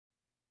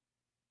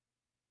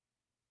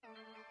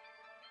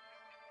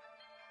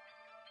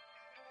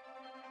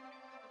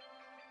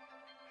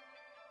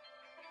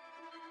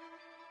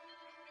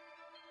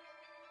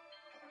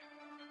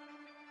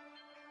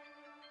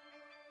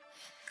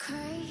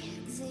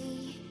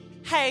crazy.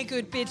 Hey,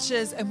 good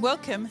bitches, and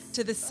welcome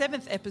to the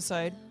 7th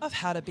episode of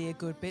How to Be a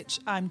Good Bitch.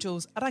 I'm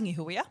Jules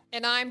Arangihuia.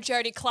 And I'm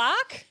Jodie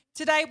Clark.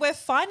 Today, we're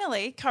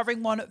finally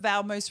covering one of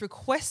our most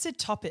requested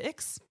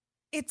topics.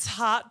 It's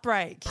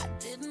heartbreak.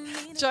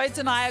 Jodes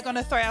and I are going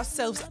to throw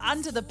ourselves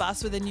under the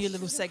bus with a new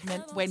little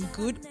segment, When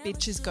Good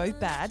Bitches Go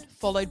Bad,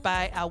 followed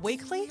by our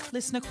weekly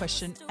listener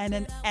question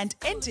and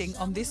ending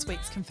on this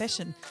week's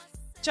confession.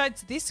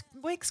 Jodes, this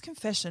week's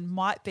confession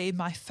might be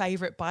my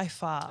favourite by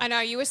far. I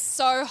know, you were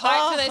so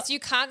hyped for this. You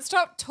can't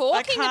stop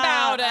talking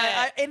about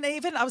it. And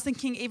even I was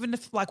thinking, even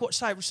if what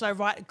should I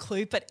write a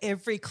clue? But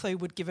every clue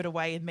would give it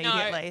away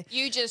immediately. No,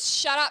 you just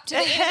shut up to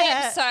the end of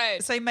the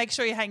episode. So make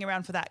sure you hang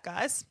around for that,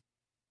 guys.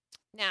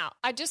 Now,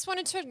 I just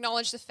wanted to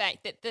acknowledge the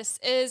fact that this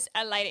is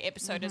a later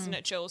episode, isn't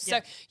it, Jules?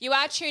 Yeah. So you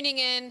are tuning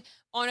in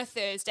on a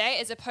Thursday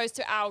as opposed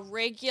to our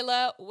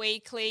regular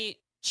weekly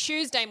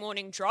Tuesday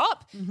morning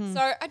drop.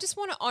 So I just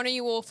want to honour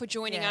you all for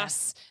joining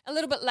us a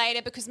little bit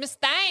later because Miss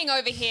Thang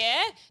over here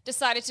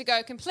decided to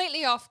go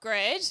completely off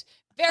grid,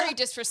 very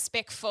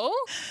disrespectful.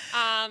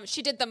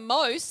 She did the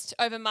most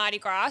over Mardi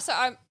Gras.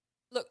 So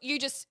look, you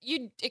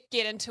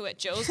get into it,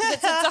 Jules, because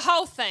it's a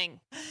whole thing.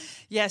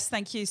 Yes,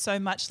 thank you so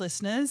much,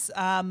 listeners.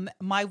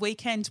 My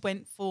weekend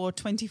went for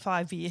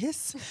 25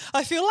 years.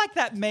 I feel like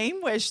that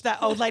meme where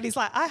that old lady's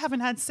like, I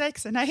haven't had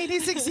sex in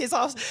 86 years.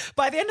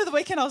 By the end of the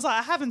weekend, I was like,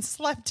 I haven't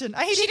slept in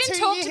 82 years. She didn't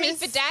talk to me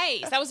for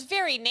days. I was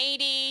very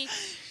needy.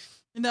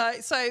 No,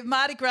 so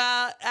Mardi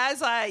Gras,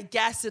 as I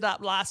gassed it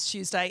up last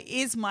Tuesday,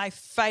 is my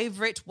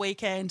favourite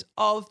weekend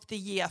of the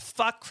year.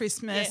 Fuck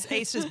Christmas. Yeah.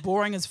 Easter's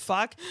boring as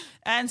fuck.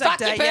 Anzac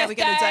Day, yeah, we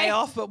get a day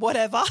off, but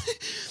whatever.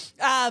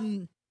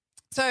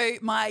 So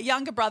my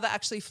younger brother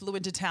actually flew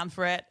into town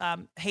for it.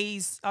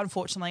 He's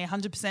unfortunately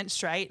 100%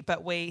 straight,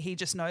 but he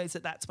just knows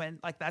that's when,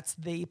 that's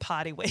the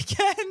party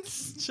weekend,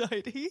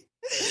 Jodie.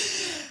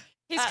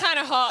 He's kind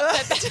of hot.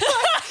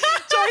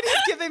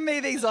 Jodie's giving me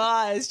these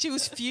eyes. She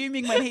was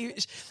fuming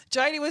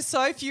Jodie was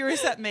so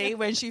furious at me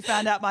when she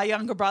found out my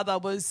younger brother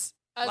was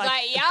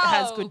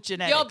has good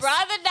genetics. Your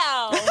brother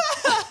now.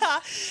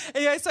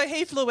 Anyway, so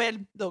he flew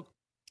in. Look,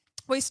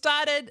 we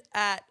started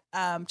at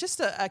just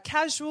a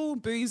casual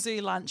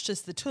boozy lunch,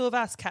 just the two of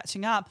us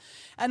catching up.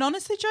 And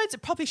honestly, Jodes,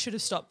 it probably should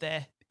have stopped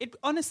there. It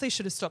honestly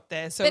should have stopped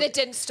there. So but it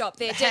didn't stop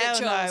there, did it,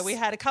 Jules? No, we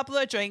had a couple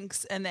of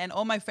drinks and then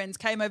all my friends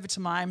came over to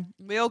mine.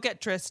 We all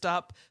get dressed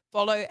up,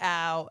 follow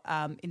our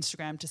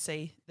Instagram to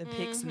see the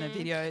pics and the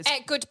videos.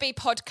 At Good Be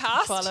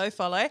Podcast.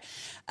 Follow.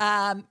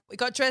 We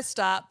got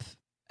dressed up.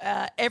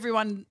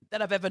 Everyone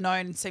that I've ever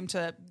known seemed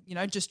to,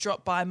 just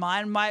drop by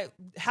mine. My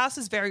house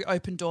is very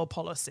open door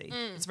policy.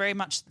 It's very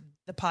much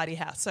the party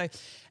house. So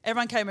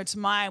everyone came over to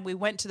mine. We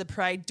went to the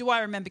parade. Do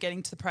I remember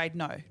getting to the parade?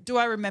 No. Do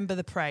I remember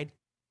the parade?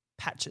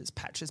 Patches.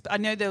 But I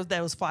know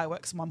there was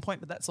fireworks at one point,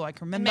 but that's all I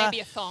can remember.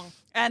 Maybe a thong.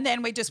 And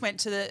then we just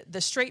went to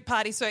the street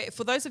party. So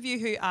for those of you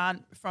who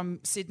aren't from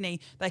Sydney,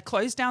 they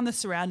closed down the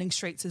surrounding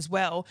streets as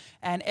well,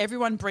 and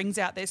everyone brings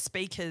out their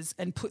speakers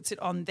and puts it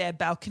on their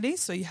balconies.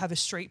 So you have a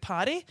street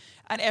party,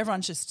 and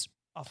everyone's just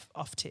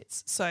off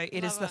tits. So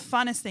it is the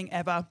funnest thing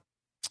ever.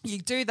 You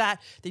do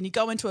that, then you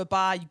go into a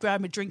bar, you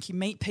grab a drink, you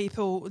meet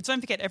people. Don't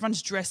forget,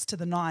 everyone's dressed to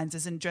the nines,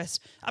 not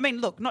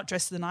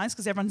dressed to the nines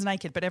because everyone's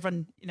naked, but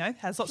everyone,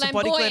 has lots of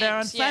body glitter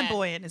on.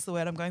 Flamboyant is the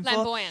word I'm going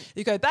for.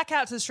 You go back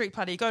out to the street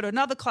party, you go to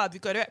another club, you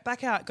go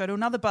back out, go to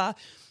another bar.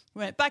 We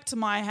went back to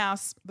my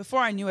house. Before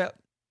I knew it,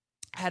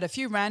 I had a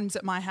few randoms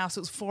at my house.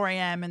 It was 4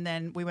 a.m. and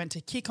then we went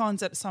to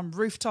Kick-Ons at some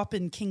rooftop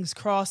in King's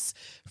Cross.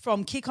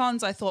 From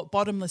Kick-Ons, I thought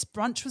bottomless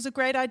brunch was a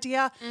great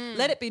idea.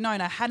 Let it be known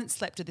I hadn't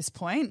slept at this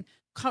point.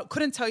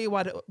 Couldn't tell you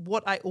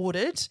what I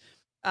ordered.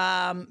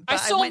 I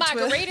saw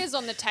margaritas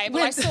on the table.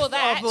 I saw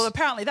that. Well,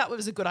 apparently that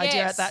was a good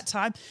idea at that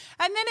time.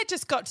 And then it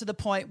just got to the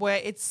point where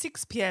it's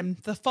 6 p.m.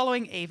 the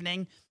following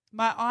evening.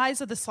 My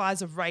eyes are the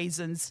size of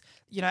raisins.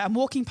 I'm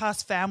walking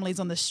past families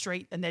on the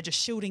street and they're just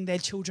shielding their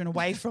children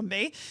away from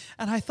me.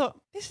 And I thought,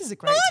 this is a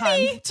great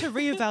time to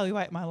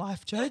reevaluate my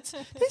life, Jodes.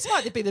 This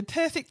might be the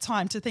perfect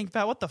time to think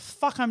about what the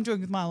fuck I'm doing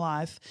with my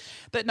life.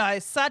 But no,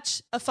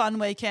 such a fun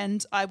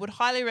weekend. I would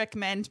highly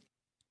recommend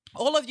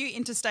all of you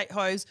interstate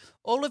hoes,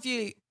 all of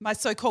you, my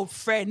so-called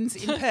friends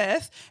in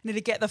Perth, need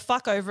to get the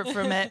fuck over it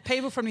from it.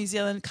 People from New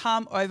Zealand,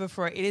 come over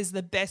for it. It is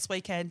the best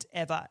weekend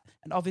ever.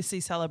 And obviously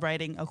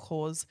celebrating a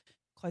cause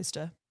close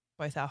to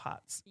both our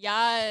hearts.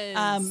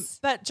 Yes.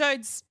 But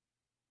Jodes,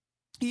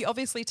 you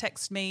obviously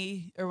texted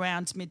me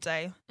around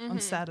midday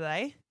on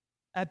Saturday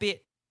a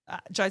bit.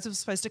 Jodes was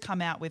supposed to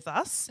come out with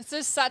us. This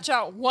is such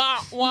a wah.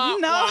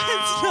 No,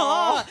 it's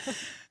not.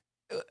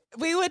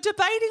 We were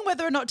debating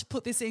whether or not to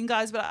put this in,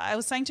 guys, but I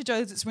was saying to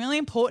Jodes, it's really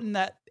important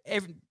that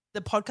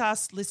the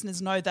podcast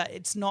listeners know that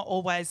it's not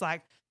always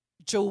like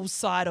Jules'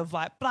 side of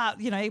blah,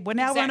 we're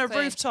now on a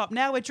rooftop,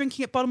 now we're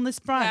drinking at bottomless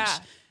brunch. Yeah.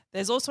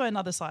 There's also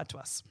another side to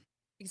us.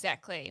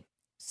 Exactly.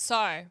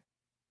 So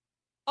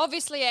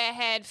obviously I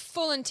had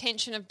full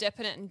intention of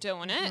dipping it and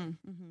doing it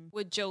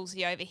with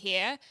Julesy over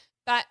here,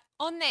 but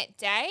on that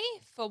day,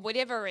 for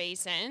whatever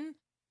reason,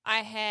 I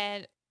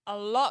had a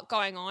lot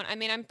going on. I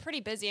mean, I'm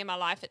pretty busy in my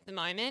life at the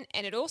moment,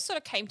 and it all sort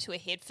of came to a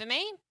head for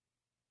me.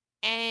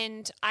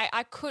 And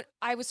I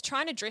was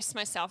trying to dress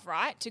myself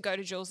right to go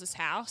to Jules's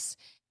house.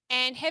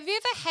 And have you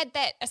ever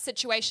had a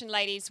situation,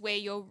 ladies, where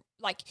you're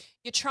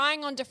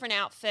trying on different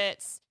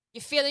outfits,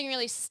 you're feeling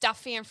really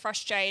stuffy and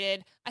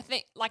frustrated? I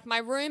think like my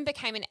room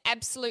became an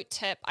absolute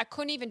tip. I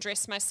couldn't even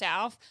dress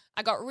myself.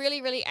 I got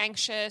really, really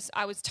anxious.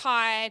 I was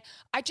tired.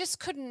 I just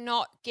could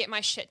not get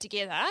my shit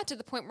together to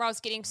the point where I was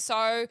getting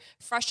so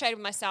frustrated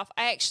with myself.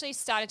 I actually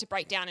started to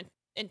break down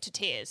into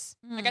tears.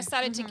 Like I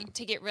started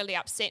to get really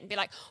upset and be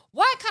like,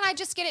 why can't I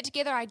just get it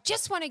together? I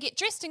just want to get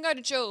dressed and go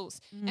to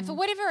Jules. And for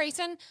whatever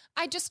reason,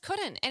 I just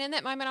couldn't. And in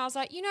that moment, I was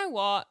like, you know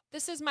what?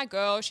 This is my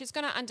girl. She's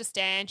going to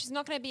understand. She's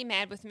not going to be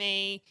mad with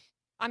me.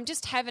 I'm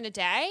just having a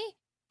day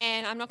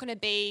and I'm not going to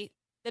be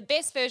the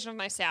best version of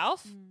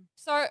myself.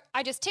 So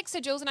I just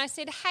texted Jules and I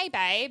said, hey,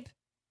 babe,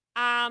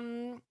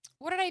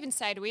 what did I even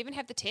say? Do we even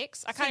have the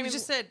text? I can't even.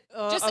 Just said,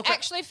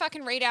 actually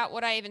fucking read out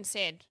what I even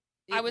said.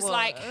 I was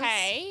like,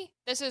 hey,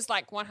 this is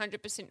like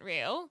 100%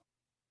 real.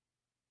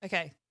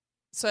 Okay.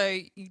 So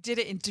you did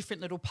it in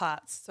different little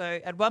parts. So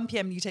at 1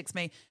 p.m. you text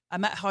me,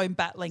 I'm at home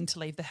battling to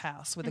leave the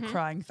house with a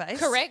crying face.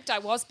 Correct. I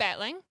was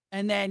battling.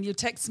 And then you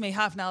text me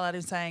half an hour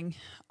later saying,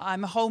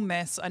 I'm a whole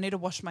mess. I need to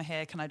wash my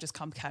hair. Can I just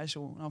come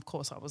casual? And of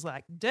course I was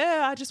like, duh,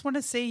 I just want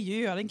to see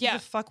you. I don't give a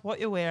fuck what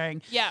you're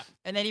wearing. Yeah.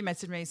 And then you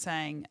messaged me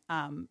saying,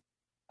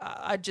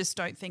 I just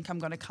don't think I'm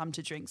going to come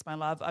to drinks, my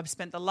love. I've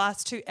spent the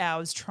last 2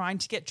 hours trying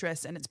to get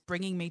dressed and it's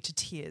bringing me to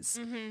tears.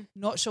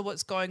 Not sure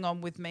what's going on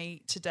with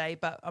me today,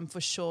 but I'm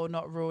for sure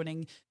not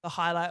ruining the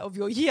highlight of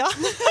your year.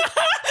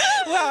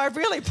 Well, I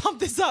really pumped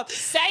this up.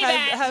 Say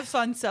that. Have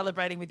fun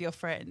celebrating with your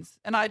friends.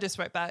 And I just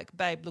wrote back,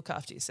 babe, look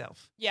after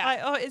yourself.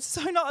 Yeah. It's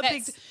so not a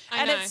big deal.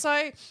 And know. it's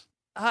so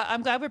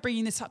I'm glad we're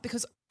bringing this up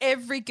because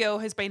every girl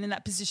has been in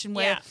that position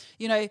where,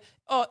 you know,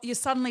 you're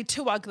suddenly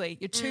too ugly,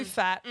 you're too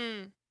fat.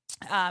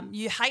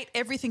 You hate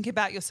everything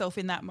about yourself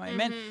in that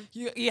moment.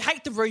 You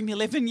hate the room you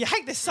live in. You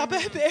hate the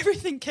suburb.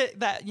 Everything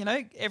that, you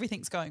know,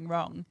 everything's going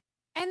wrong.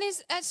 And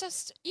it's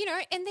just, you know,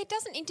 and there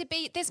doesn't need to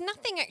be, there's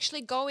nothing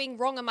actually going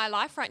wrong in my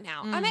life right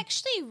now. I'm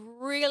actually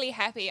really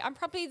happy. I'm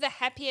probably the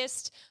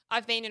happiest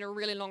I've been in a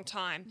really long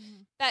time.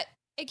 But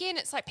again,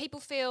 it's like people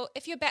feel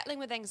if you're battling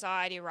with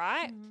anxiety,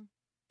 right?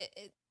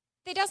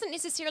 There doesn't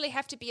necessarily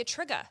have to be a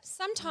trigger.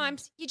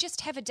 Sometimes you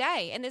just have a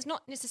day and there's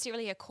not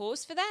necessarily a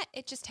cause for that.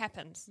 It just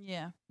happens.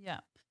 Yeah,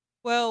 yeah.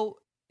 Well,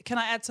 can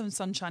I add some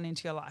sunshine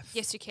into your life?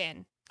 Yes, you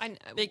can.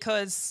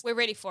 Because we're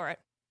ready for it.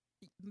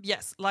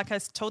 Yes, like I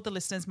told the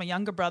listeners, my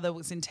younger brother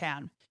was in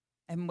town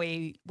and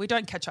we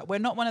don't catch up. We're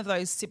not one of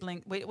those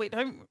sibling. We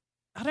don't,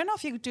 I don't know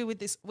if you could do with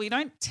this. We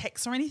don't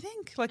text or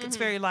anything. Like it's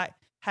very like,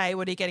 hey,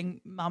 what are you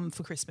getting mum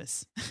for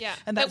Christmas? Yeah.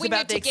 And that's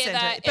about the extent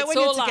of it. But when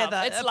you're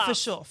together, it's love. For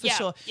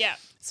sure. Yeah.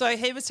 So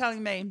he was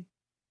telling me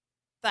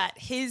that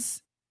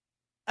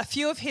a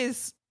few of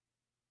his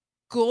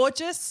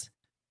gorgeous,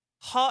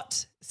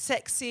 hot,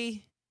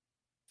 sexy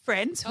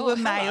friends who are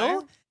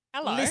male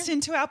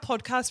listen to our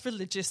podcast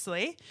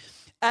religiously.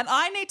 And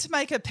I need to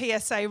make a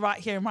PSA right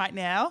here and right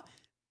now.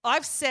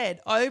 I've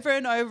said over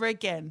and over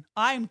again,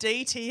 I'm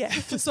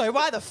DTF. So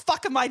why the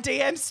fuck are my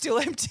DMs still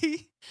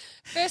empty?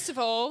 First of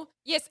all,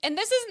 yes, and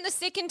this isn't the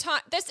second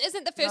time. This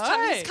isn't the first time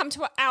this has come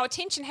to our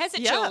attention, has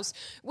it, Jules?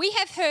 We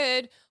have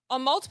heard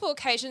on multiple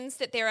occasions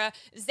that there are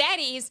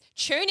zaddies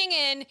tuning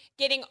in,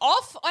 getting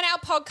off on our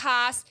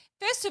podcast.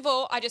 First of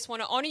all, I just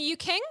want to honour you,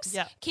 kings.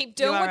 Yeah. Keep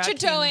doing what you're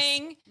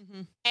doing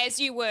as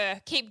you were.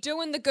 Keep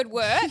doing the good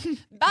work.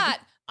 But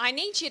I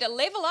need you to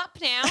level up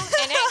now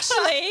and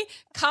actually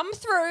come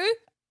through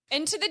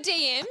into the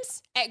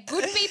DMs at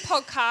Good Be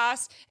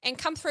Podcast and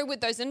come through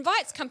with those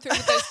invites, come through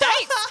with those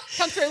dates,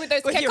 come through with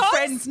those with kick-ons. Your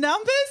friends'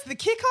 numbers, the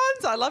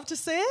kick-ons. I love to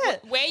see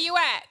it. Where you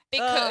at?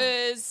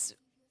 Because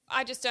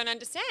I just don't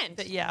understand.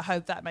 But yeah, I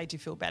hope that made you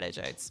feel better,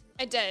 Jodes.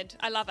 It did.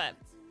 I love it.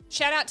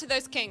 Shout out to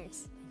those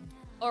kings.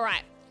 All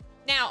right.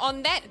 Now,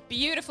 on that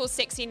beautiful,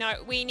 sexy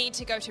note, we need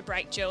to go to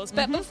break, Jules.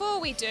 But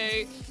before we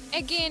do,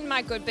 again,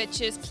 my good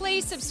bitches,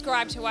 please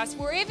subscribe to us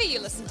wherever you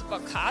listen to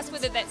podcasts,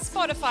 whether that's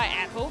Spotify,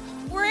 Apple,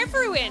 we're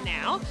everywhere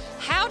now.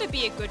 How to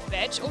be a good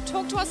bitch, or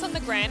talk to us on the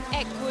gram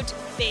at Good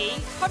Be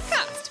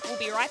Podcast. We'll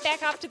be right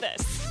back after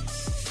this.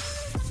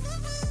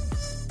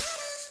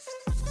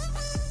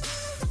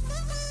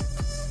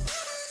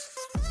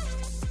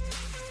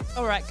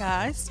 All right,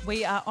 guys,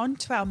 we are on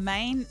to our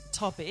main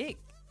topic,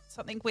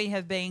 something we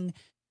have been...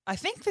 I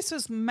think this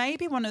was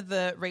maybe one of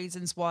the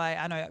reasons why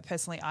I know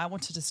personally I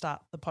wanted to start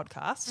the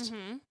podcast,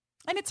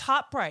 and it's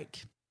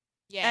heartbreak.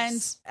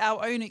 Yes. And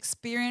our own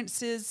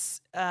experiences.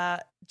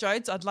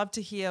 Jodes, I'd love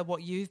to hear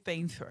what you've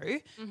been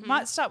through.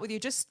 Might start with you.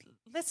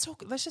 Let's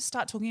just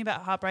start talking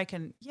about heartbreak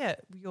and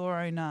your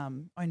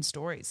own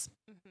stories.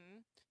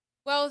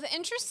 Well, the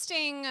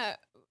interesting,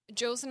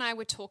 Jules and I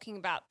were talking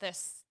about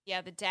this the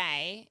other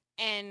day,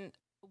 and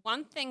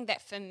one thing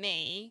that for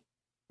me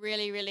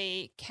really,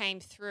 really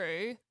came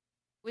through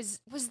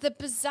was the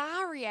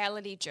bizarre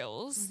reality,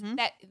 Jules,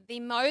 that the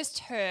most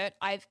hurt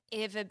I've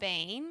ever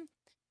been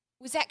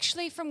was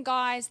actually from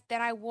guys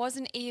that I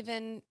wasn't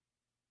even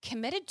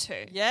committed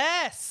to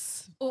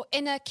Yes. or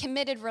in a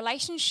committed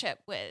relationship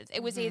with.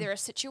 It was either a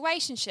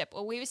situationship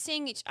or we were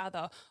seeing each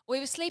other or we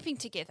were sleeping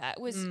together.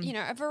 It was,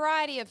 a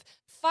variety of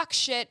fuck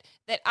shit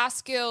that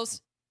us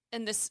girls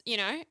in this,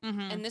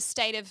 in this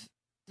state of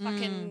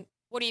fucking,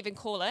 what do you even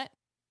call it,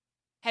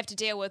 have to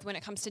deal with when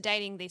it comes to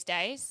dating these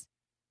days.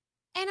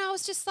 And I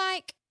was just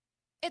like,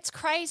 it's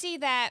crazy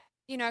that,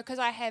 because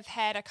I have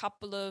had a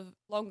couple of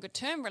longer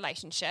term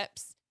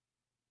relationships,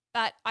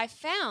 but I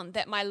found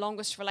that my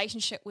longest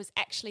relationship was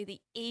actually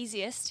the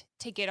easiest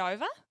to get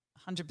over.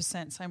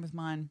 100%. Same with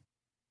mine.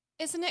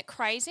 Isn't it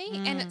crazy?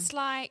 And it's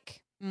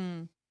like,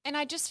 and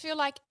I just feel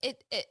like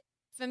it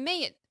for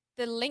me,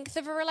 the length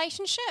of a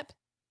relationship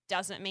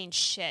doesn't mean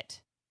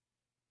shit.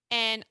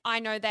 And I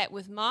know that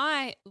with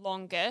my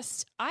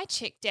longest, I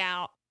checked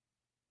out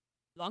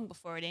long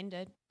before it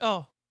ended.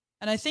 Oh,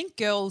 and I think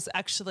girls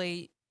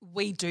actually,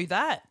 we do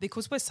that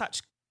because we're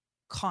such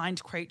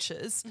kind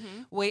creatures.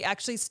 We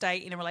actually stay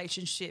in a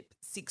relationship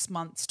 6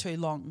 months too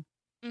long.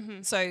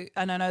 So,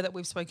 and I know that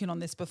we've spoken on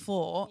this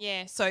before.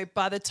 Yeah. So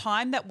by the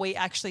time that we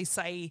actually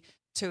say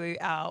to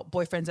our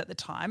boyfriends at the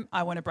time,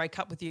 I want to break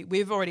up with you,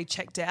 we've already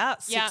checked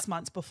out 6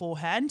 months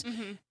beforehand.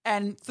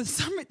 And for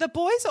some, the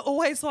boys are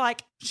always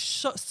like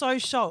so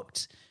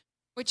shocked.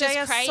 Which is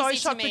crazy so to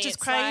shocked, me. which is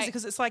It's crazy like-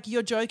 because it's like,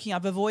 you're joking.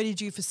 I've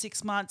avoided you for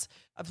 6 months.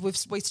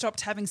 We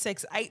stopped having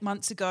sex 8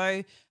 months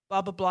ago,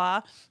 blah, blah,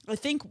 blah. I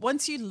think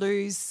once you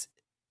lose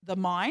the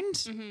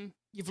mind,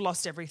 you've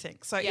lost everything.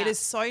 So Yeah. it is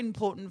so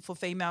important for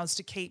females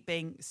to keep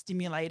being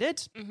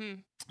stimulated.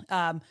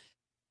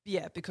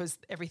 Yeah, because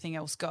everything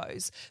else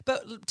goes.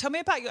 But tell me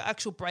about your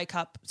actual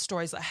breakup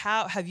stories. Like,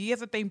 how have you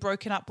ever been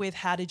broken up with?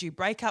 How did you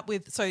break up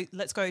with? So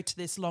let's go to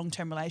this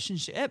long-term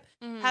relationship.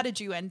 How did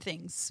you end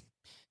things?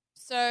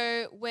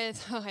 So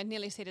with, I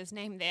nearly said his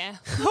name there.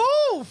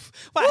 Oh,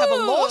 I have a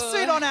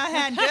lawsuit on our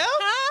hand,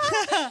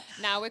 girl.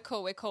 No, we're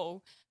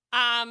cool.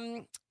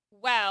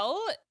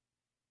 Well,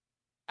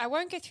 I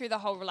won't go through the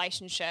whole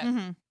relationship,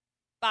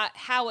 but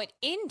how it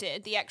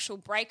ended, the actual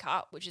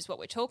breakup, which is what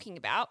we're talking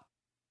about,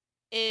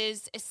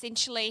 is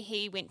essentially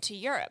he went to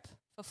Europe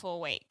for 4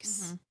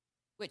 weeks,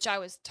 which I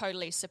was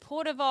totally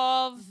supportive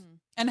of.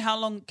 And how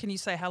long, can you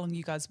say how long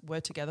you guys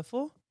were together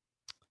for?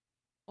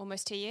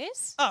 Almost 2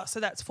 years. Oh, so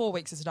that's 4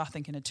 weeks is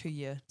nothing in a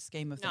 2-year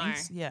scheme of No.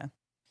 things. Yeah.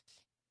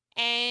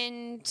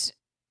 And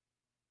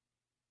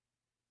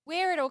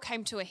where it all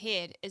came to a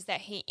head is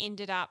that he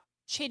ended up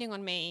cheating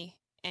on me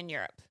in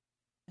Europe.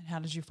 And how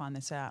did you find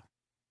this out?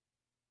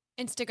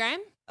 Instagram.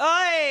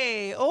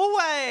 Oi,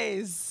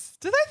 always.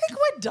 Do they think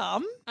we're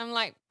dumb? I'm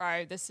like,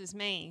 bro, this is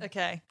me.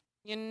 Okay.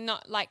 You're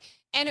not like,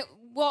 and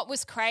what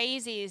was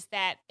crazy is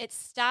that it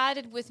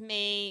started with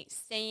me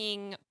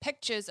seeing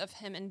pictures of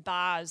him in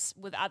bars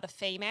with other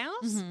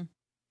females,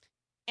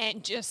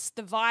 and just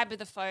the vibe of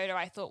the photo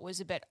I thought was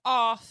a bit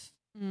off.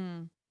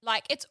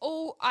 Like it's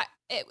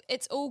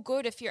all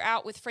good if you're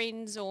out with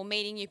friends or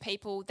meeting new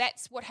people.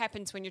 That's what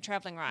happens when you're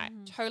traveling, right?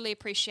 Totally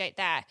appreciate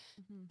that.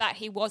 But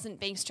he wasn't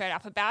being straight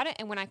up about it.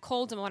 And when I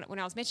called him on it, when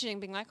I was messaging,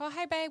 being like, "Oh,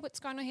 hey babe, what's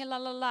going on here?" La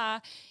la la.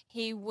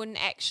 He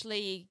wouldn't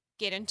actually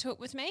get into it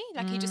with me.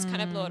 Like he just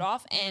kind of blew it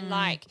off. And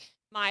like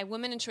my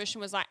woman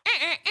intuition was like,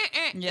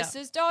 this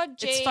is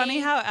dodgy. It's funny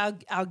how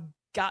our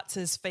guts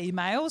as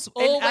females,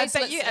 and I Always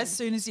bet you listen. as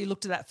soon as you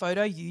looked at that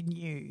photo, you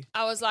knew.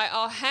 I was like,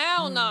 oh,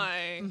 hell no.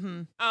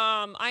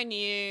 I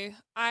knew.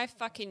 I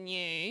fucking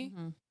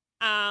knew.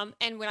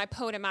 And when I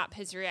pulled him up,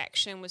 his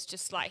reaction was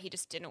just like he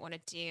just didn't want to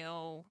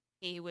deal.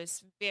 He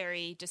was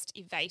very just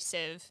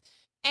evasive.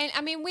 And,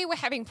 I mean, we were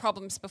having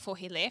problems before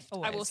he left. I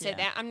will Always, say yeah.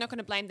 that. I'm not going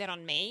to blame that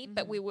on me,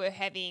 but we were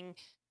having,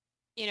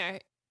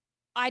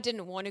 I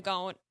didn't want to go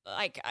on,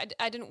 like,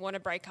 I didn't want to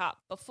break up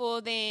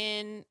before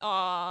then.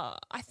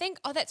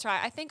 That's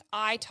right. I think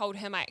I told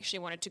him I actually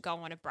wanted to go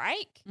on a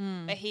break,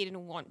 but he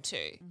didn't want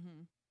to.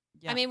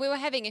 Yeah. I mean, we were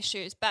having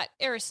issues, but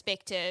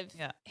irrespective.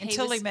 Yeah.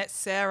 Until he met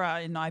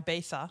Sarah in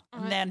Ibiza,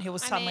 and then he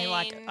was suddenly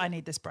like, mean, I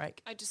need this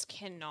break. I just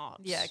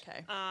cannot. Yeah,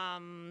 okay.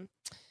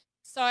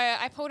 So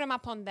I pulled him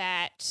up on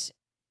that,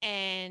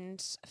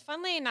 and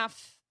funnily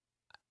enough,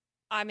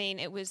 I mean,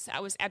 I was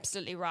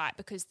absolutely right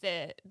because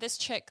this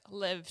chick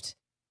lived.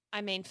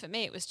 I mean, for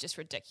me, it was just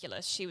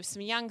ridiculous. She was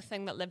some young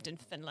thing that lived in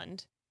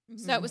Finland,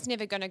 so it was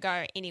never going to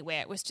go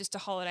anywhere. It was just a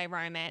holiday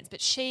romance.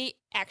 But she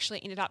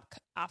actually ended up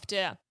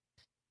after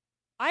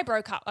I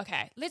broke up.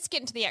 Okay, let's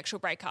get into the actual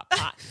breakup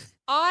part.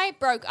 I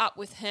broke up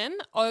with him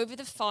over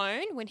the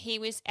phone when he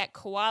was at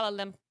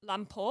Kuala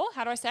Lumpur.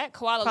 How do I say it?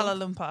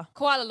 Kuala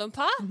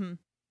Lumpur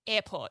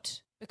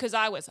airport because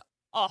I was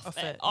off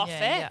it.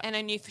 And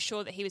I knew for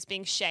sure that he was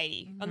being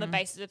shady on the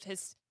basis of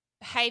his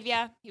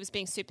behavior. He was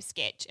being super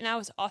sketch, and I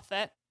was off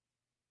it.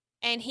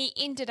 And he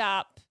ended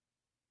up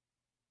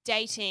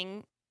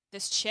dating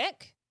this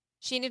chick.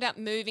 She ended up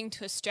moving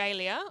to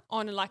Australia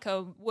on like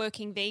a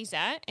working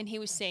visa, and he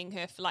was seeing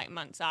her for like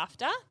months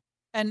after.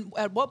 And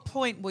at what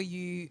point were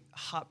you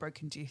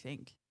heartbroken, do you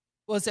think?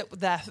 Was it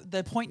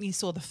the point you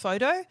saw the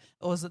photo,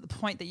 or was it the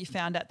point that you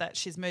found out that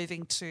she's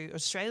moving to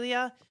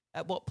Australia?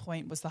 at what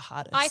point was the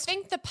hardest? I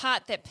think the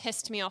part that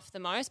pissed me off the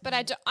most, but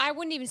I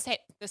wouldn't even say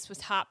this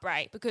was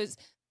heartbreak because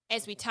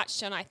as we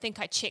touched on, I think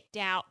I checked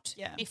out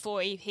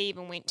before he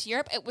even went to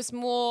Europe. It was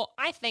more,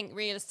 I think,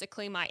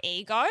 realistically my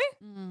ego,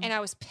 and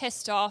I was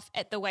pissed off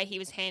at the way he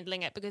was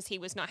handling it because he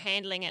was not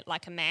handling it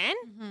like a man.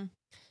 Mm-hmm.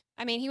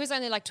 I mean, he was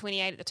only like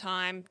 28 at the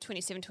time,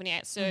 27,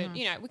 28. So,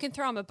 you know, we can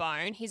throw him a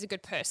bone. He's a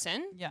good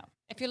person. Yeah.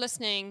 If you're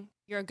listening,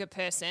 you're a good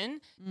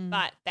person,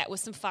 but that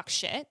was some fuck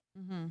shit.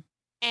 Mm-hmm.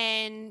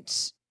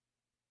 And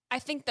I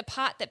think the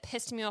part that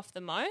pissed me off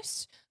the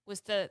most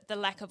was the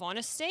lack of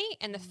honesty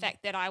and the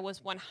fact that I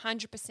was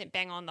 100%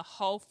 bang on the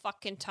whole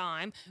fucking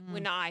time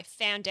when I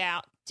found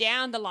out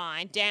down the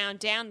line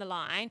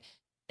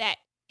that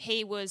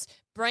he was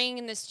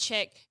bringing this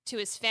chick to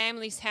his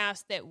family's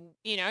house that,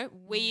 you know,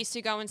 we used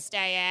to go and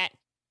stay at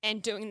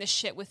and doing the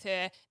shit with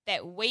her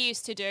that we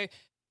used to do.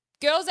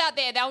 Girls out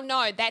there, they'll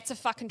know that's a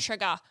fucking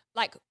trigger.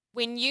 Like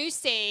when you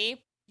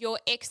see your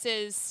ex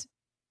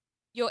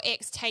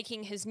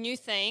taking his new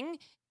thing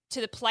to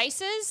the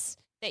places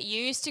that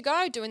you used to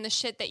go, doing the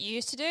shit that you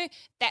used to do,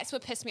 that's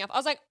what pissed me off. I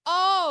was like,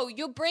 oh,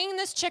 you're bringing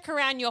this chick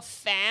around your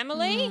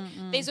family?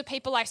 These are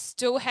people I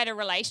still had a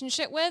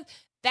relationship with.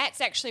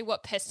 That's actually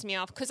what pissed me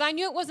off because I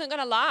knew it wasn't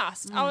going to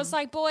last. I was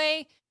like,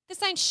 boy,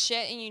 this ain't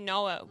shit and you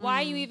know it. Why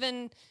are you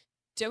even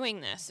doing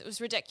this? It was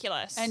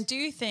ridiculous. And do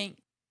you think,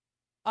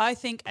 I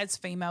think as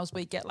females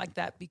we get like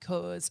that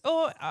because,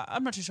 or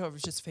I'm not too sure if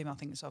it's just a female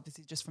thing, it's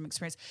obviously just from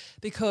experience,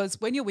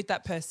 because when you're with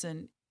that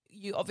person,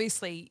 you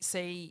obviously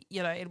see,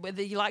 you know,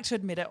 whether you like to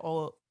admit it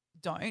or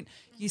don't,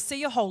 you see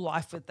your whole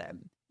life with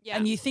them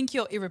and you think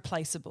you're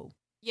irreplaceable.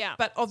 Yeah.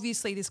 But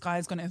obviously this guy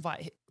is going to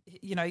invite,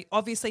 you know,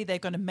 obviously they're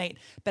going to meet,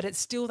 but it's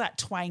still that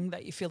twang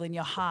that you feel in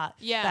your heart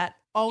that,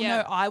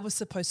 no, I was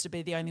supposed to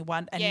be the only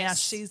one and now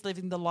she's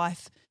living the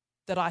life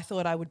that I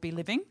thought I would be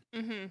living.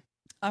 Mm-hmm.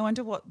 I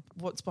wonder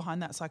what's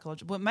behind that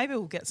psychology. Well, maybe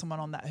we'll get someone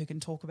on that who can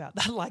talk about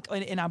that, like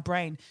in our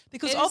brain,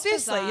 because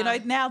obviously, you know,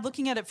 now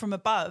looking at it from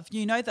above,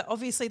 you know that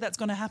obviously that's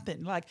going to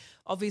happen. Like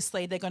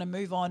obviously they're going to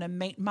move on and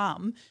meet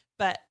mum,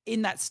 but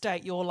in that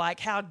state, you're like,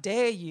 how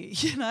dare you?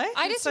 You know,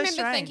 I just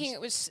remember thinking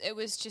it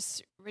was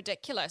just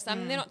ridiculous. I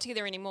mean, they're not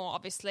together anymore.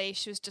 Obviously,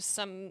 she was just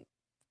some.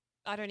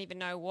 I don't even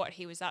know what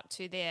he was up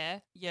to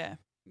there. Yeah.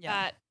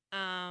 But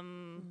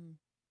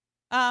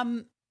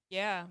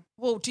yeah.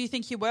 Well, do you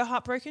think you were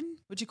heartbroken?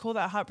 Would you call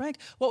that a heartbreak?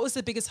 What was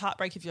the biggest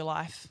heartbreak of your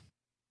life?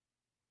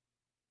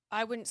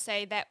 I wouldn't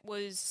say that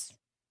was.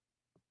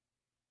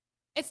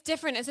 It's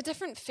different. It's a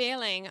different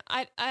feeling.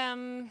 I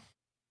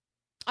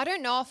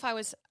don't know if I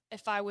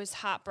was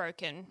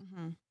heartbroken.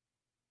 Mm-hmm.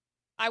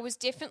 I was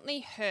definitely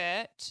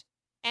hurt.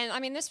 And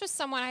I mean, this was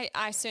someone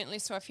I certainly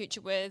saw a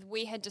future with.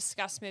 We had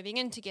discussed moving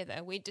in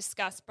together. We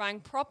discussed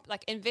buying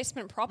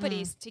investment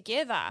properties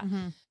together.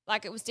 Mm-hmm.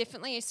 Like it was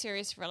definitely a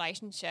serious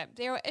relationship.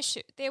 There were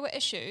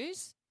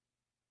issues,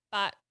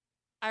 but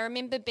I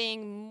remember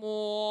being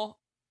more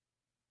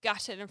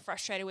gutted and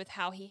frustrated with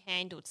how he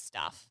handled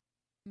stuff.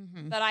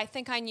 Mm-hmm. But I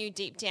think I knew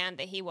deep down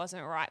that he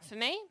wasn't right for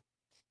me.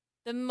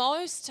 The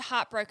most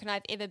heartbroken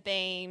I've ever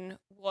been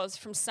was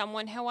from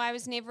someone who I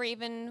was never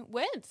even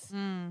with,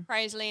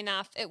 crazily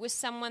enough. It was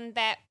someone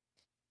that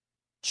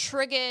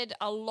triggered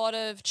a lot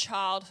of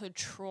childhood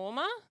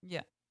trauma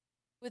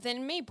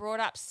within me,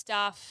 brought up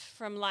stuff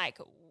from like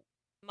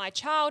my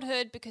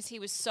childhood because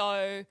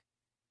it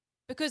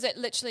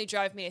literally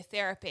drove me to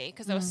therapy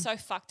because I was so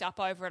fucked up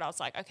over it. I was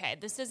like, okay,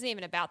 this isn't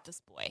even about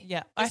this boy.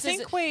 Yeah.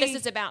 This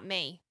is about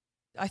me.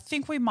 I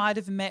think we might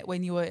have met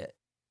when you were,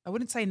 I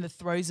wouldn't say in the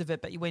throes of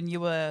it, but when you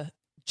were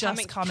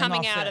just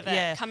coming out of it.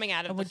 Yeah. Coming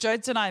out of it. Well,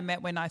 Jodes and I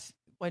met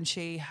when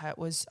she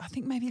was, I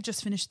think maybe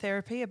just finished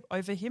therapy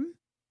over him.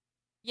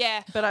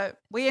 Yeah.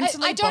 But we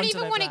instantly I don't bonded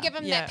even over want to give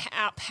him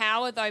that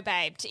power though,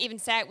 babe, to even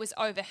say it was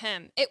over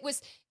him.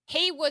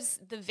 He was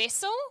the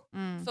vessel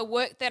for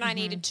work that I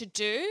needed to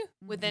do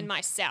within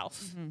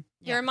myself. Mm-hmm.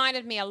 He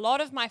reminded me a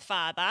lot of my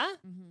father.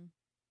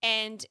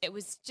 And it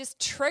was just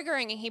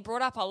triggering, and he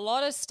brought up a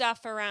lot of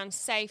stuff around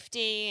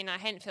safety, and I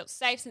hadn't felt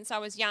safe since I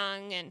was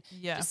young, and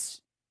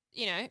just,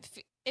 you know,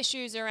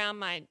 issues around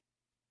my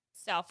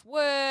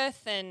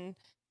self-worth and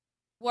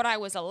what I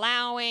was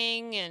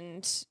allowing,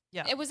 and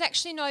it was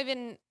actually not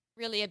even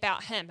really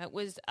about him. It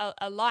was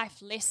a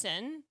life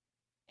lesson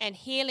and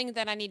healing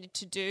that I needed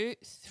to do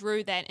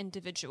through that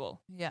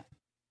individual. Yeah.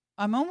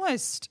 I'm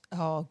almost,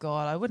 oh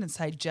God, I wouldn't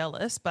say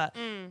jealous, but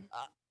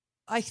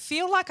I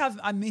feel like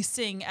I'm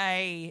missing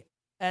and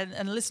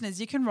listeners,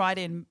 you can write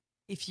in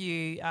if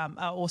you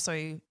are also,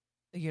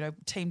 you know,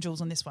 Team Jules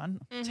on this one.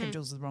 Team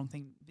Jules is the wrong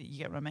thing, but you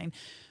get what I mean.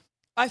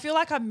 I feel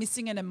like I'm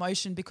missing an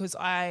emotion because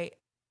I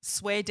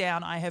swear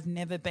down I have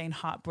never been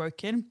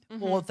heartbroken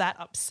or that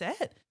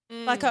upset.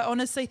 Like I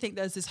honestly think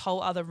there's this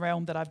whole other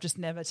realm that I've just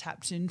never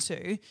tapped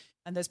into,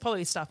 and there's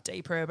probably stuff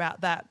deeper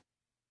about that.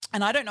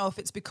 And I don't know if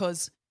it's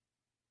because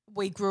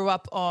we grew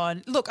up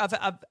on, look,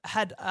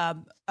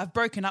 I've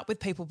broken up with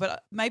people,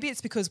 but maybe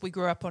it's because we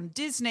grew up on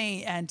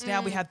Disney and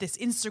now we have this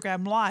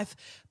Instagram life.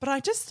 But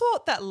I just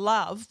thought that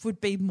love would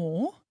be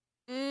more.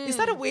 Is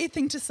that a weird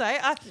thing to say?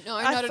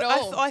 No, not at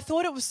all. I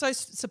thought it was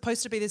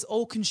supposed to be this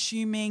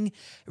all-consuming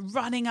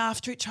running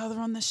after each other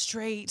on the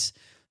street.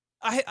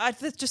 I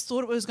just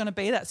thought it was going to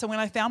be that. So when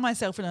I found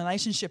myself in a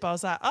relationship, I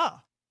was like, oh,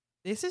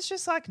 this is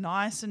just like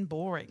nice and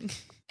boring.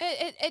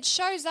 It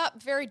shows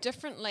up very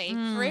differently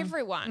for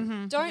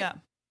everyone. Don't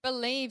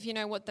believe,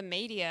 what the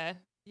media,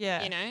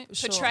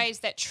 portrays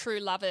that true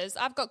lovers.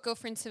 I've got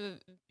girlfriends who,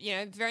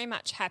 very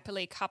much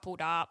happily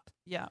coupled up.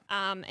 Yeah.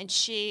 And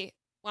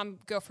one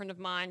girlfriend of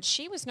mine,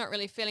 she was not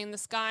really feeling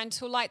this guy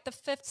until like the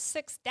 5th,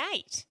 6th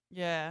date.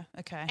 Yeah,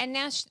 okay. And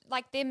now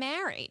they're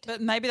married. But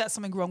maybe that's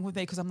something wrong with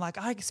me because I'm like,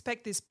 I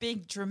expect this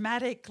big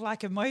dramatic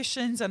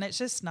emotions and it's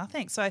just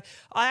nothing. So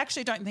I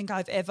actually don't think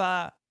I've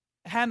ever,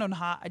 hand on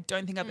heart, I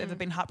don't think I've ever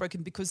been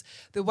heartbroken, because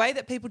the way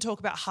that people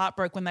talk about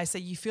heartbreak when they say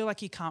you feel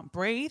like you can't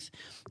breathe,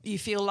 you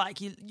feel like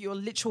your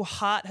literal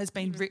heart has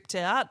been ripped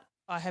out,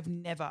 I have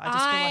never. I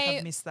just feel like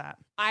I've missed that.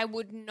 I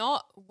would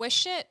not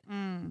wish it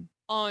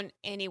on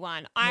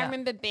anyone. I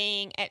remember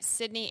being at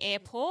Sydney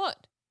Airport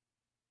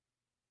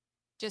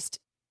just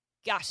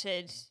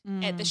gutted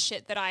at the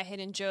shit that I had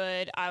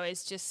endured. I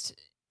was just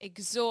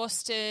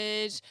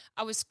exhausted.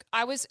 I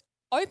was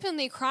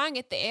openly crying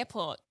at the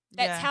airport.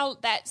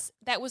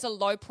 That was a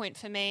low point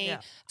for me.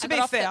 Yeah. To be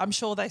fair, I'm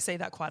sure they see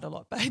that quite a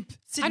lot, babe.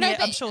 Sydney, I know,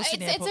 but I'm sure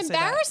Sydney it's Airport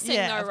embarrassing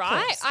though,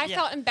 right? Course. I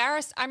felt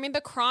embarrassed. I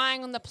remember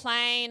crying on the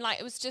plane. Like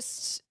it was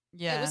just,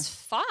 it was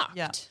fucked.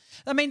 Yeah.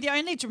 I mean, the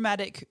only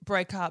dramatic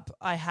breakup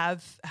I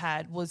have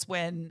had was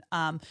when,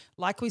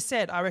 like we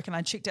said, I reckon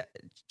I checked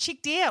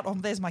out. Oh,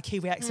 there's my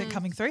Kiwi accent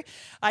coming through.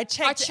 I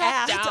checked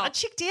out.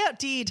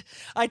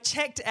 I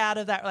checked out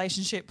of that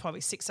relationship probably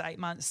 6 to 8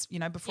 months,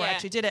 before I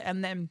actually did it.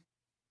 And then,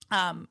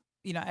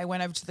 I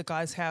went over to the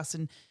guy's house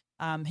and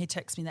he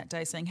texted me that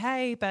day saying,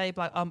 "Hey, babe,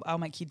 like I'll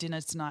make you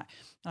dinner tonight."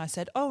 And I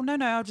said, "Oh no,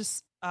 I'll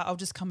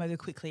just come over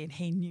quickly." And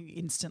he knew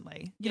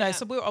instantly.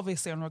 So we were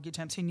obviously on rocky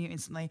terms. He knew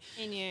instantly.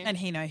 He knew, and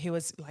he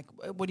was like,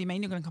 "What do you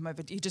mean you're going to come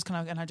over? You just kind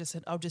of?" And I just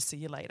said, "I'll just see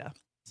you later."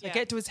 So I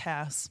get to his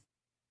house,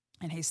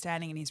 and he's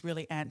standing and he's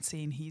really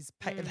antsy and he's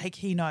like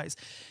he knows,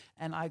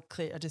 and I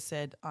just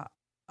said,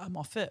 I'm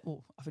off it.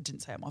 Well, I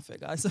didn't say I'm off it,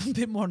 guys. I'm a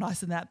bit more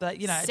nice than that, but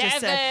I just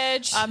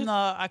said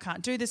I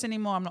can't do this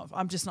anymore.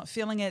 I'm just not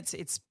feeling it.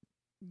 It's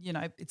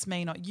it's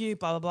me, not you,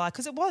 blah, blah, blah.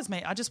 Because it was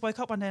me. I just woke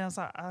up one day and I was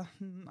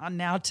like,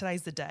 now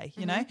today's the day,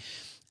 you know?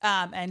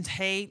 And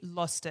he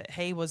lost it.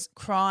 He was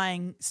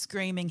crying,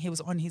 screaming. He was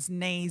on his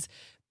knees,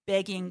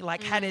 begging,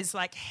 had his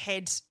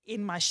head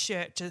in my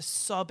shirt,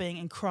 just sobbing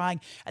and crying.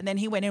 And then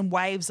he went in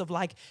waves of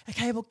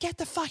okay, well, get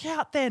the fuck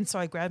out then. So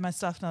I grabbed my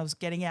stuff and I was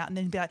getting out, and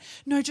then he'd be like,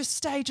 no, just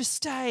stay.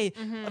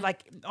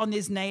 On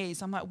his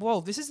knees. I'm like,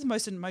 whoa, this is the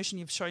most emotion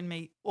you've shown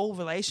me all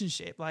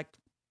relationship.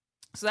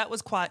 So that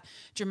was quite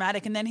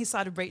dramatic. And then he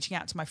started reaching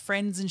out to my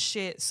friends and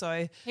shit.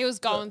 So he was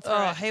going through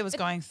it. He was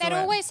going through it. That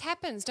always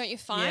happens, don't you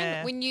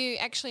find? When you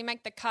actually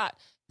make the cut,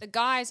 the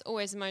guy's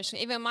always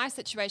emotional. Even in my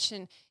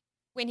situation,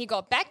 when he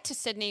got back to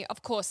Sydney,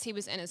 of course, he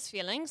was in his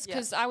feelings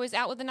because I was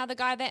out with another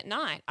guy that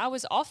night. I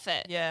was off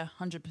it. Yeah,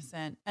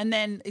 100%. And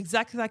then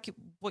exactly like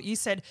what you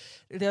said,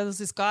 there was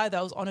this guy that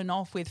I was on and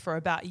off with for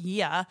about a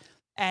year,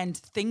 and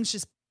things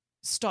just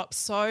stopped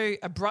so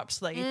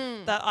abruptly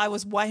that I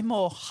was way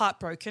more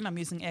heartbroken. I'm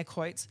using air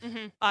quotes.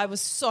 I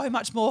was so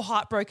much more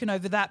heartbroken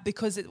over that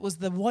because it was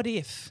the what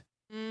if.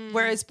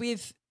 Whereas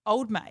with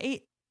old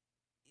mate,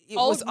 it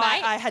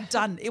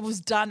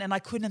was done and I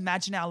couldn't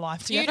imagine our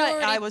life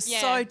together. I was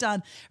so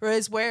done.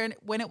 Whereas when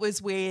it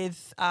was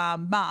with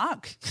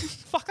Mark,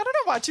 fuck, I don't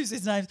know why I choose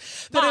his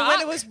names, but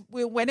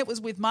when it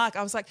was with Mark,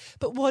 I was like,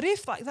 but what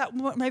if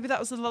maybe that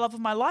was the love of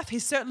my life. He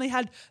certainly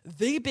had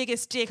the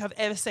biggest dick I've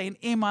ever seen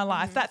in my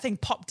life. That thing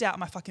popped out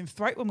my fucking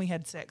throat when we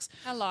had sex.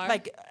 Hello.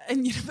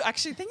 And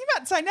actually thinking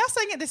about saying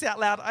this out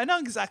loud, I know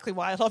exactly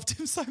why I loved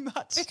him so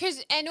much.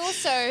 And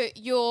also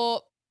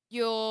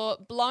you're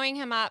blowing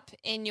him up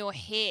in your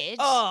head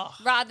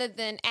rather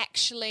than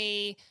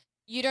actually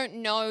you don't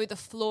know the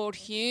flawed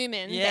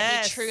human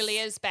that he truly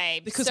is,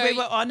 babe. Because we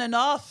were on and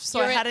off, so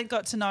I hadn't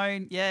got to know,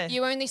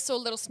 You only saw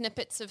little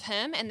snippets of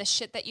him and the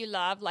shit that you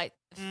love, like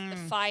the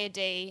Fire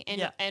D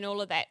and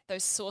all of that,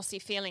 those saucy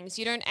feelings.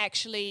 You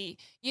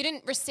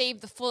didn't receive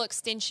the full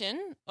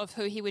extension of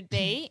who he would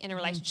be in a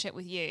relationship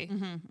with you.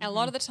 And a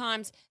lot of the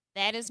times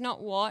that is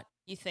not what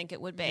you think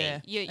it would be.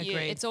 Yeah,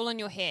 it's all in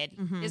your head.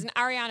 There's an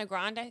Ariana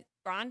Grande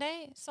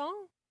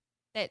song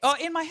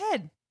that's in my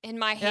head. In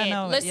my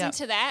head. Listen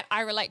to that.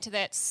 I relate to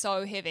that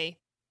so heavy.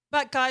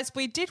 But guys,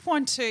 we did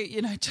want to,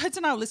 Jodes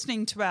and I were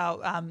listening to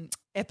our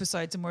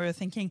episodes and we were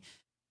thinking,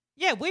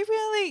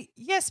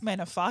 yes,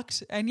 men are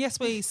fucked. And yes,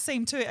 we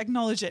seem to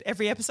acknowledge it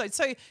every episode.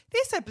 So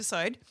this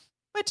episode,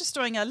 we're just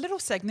doing a little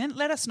segment.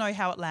 Let us know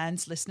how it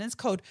lands, listeners,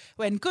 called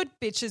When Good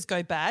Bitches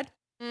Go Bad.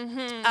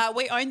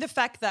 We own the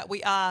fact that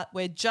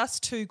we're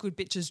just two good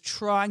bitches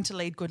trying to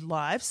lead good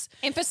lives.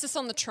 Emphasis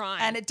on the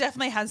trying. And it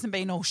definitely hasn't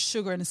been all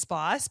sugar and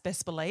spice,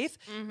 best believe.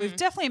 We've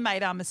definitely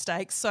made our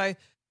mistakes. So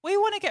we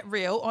want to get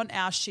real on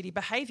our shitty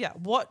behaviour.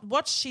 What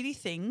shitty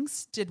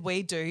things did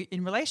we do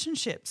in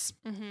relationships?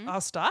 I'll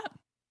start.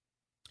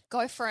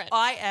 Go for it.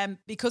 I am,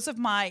 because of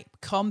my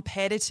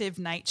competitive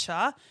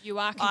nature. You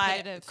are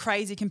competitive.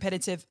 Crazy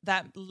competitive.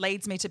 That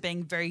leads me to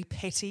being very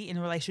petty in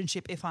a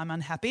relationship if I'm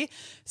unhappy.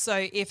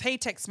 So if he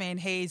texts me and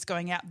he's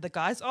going out with the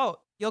guys, oh,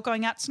 you're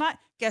going out tonight?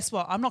 Guess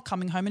what? I'm not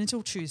coming home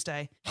until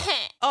Tuesday.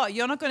 Oh,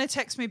 you're not going to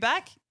text me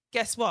back?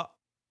 Guess what?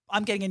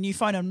 I'm getting a new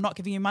phone and I'm not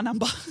giving you my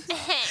number.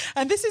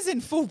 And this is in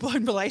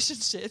full-blown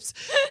relationships.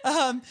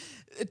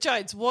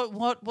 Jodes,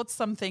 what's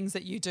some things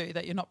that you do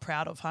that you're not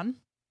proud of, hun?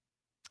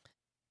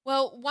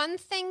 Well, one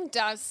thing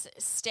does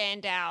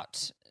stand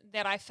out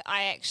that I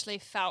actually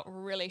felt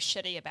really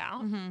shitty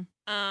about.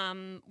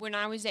 When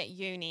I was at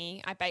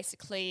uni, I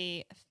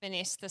basically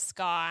finessed this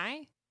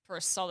guy for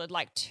a solid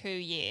 2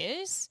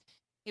 years.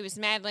 He was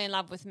madly in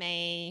love with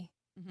me.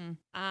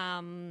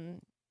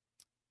 And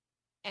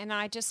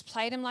I just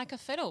played him like a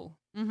fiddle.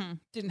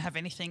 Didn't have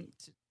anything,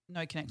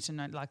 no connection,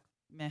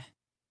 meh.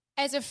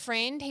 As a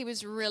friend, he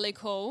was really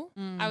cool.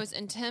 I was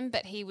into him,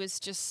 but he was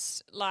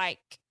just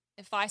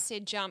if I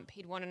said jump,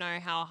 he'd want to know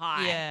how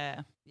high.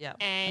 Yeah.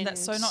 And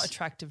that's so not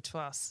attractive to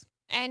us.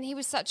 And he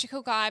was such a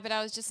cool guy, but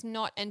I was just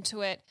not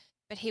into it.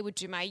 But he would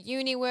do my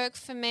uni work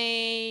for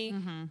me.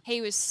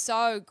 He was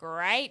so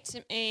great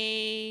to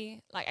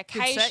me.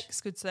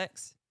 Good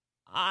sex.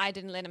 I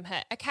didn't let him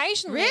hit.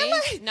 Occasionally.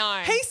 Really?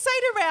 No. He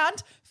stayed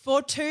around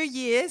for 2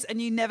 years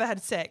and you never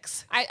had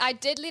sex. I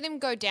did let him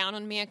go down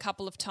on me a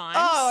couple of times.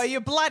 Oh, you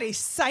bloody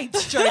saint,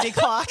 Jodie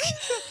Clark.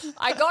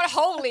 I got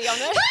holy on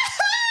it.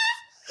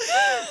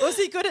 Was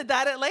he good at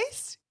that at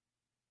least?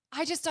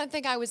 I just don't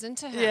think I was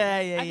into him.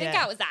 Yeah. I think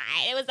I was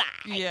It was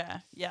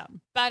that. Yeah.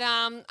 But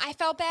I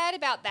felt bad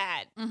about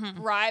that,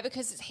 right?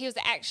 Because he was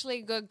actually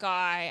a good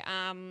guy.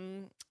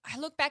 I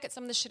look back at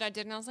some of the shit I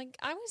did and I was like,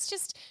 I was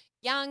just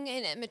young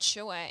and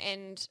immature.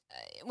 And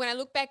when I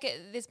look back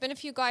there's been a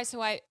few guys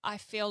who I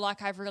feel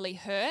like I've really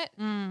hurt.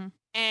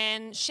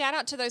 And shout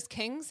out to those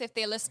kings if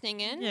they're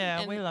listening in.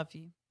 Yeah, we love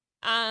you.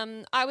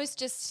 I was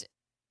just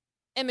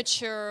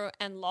immature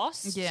and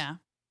lost. Yeah.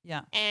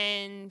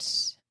 And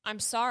I'm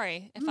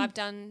sorry if I've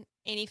done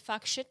any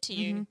fuck shit to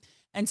you.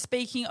 And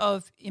speaking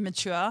of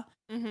immature,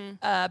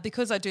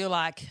 because I do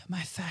like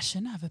my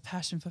fashion, I have a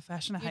passion for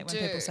fashion. I hate when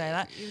people say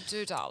that. You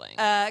do, darling.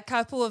 A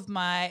couple of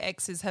my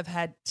exes have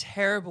had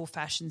terrible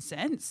fashion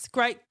sense.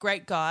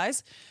 Great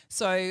guys.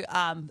 So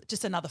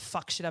just another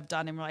fuck shit I've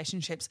done in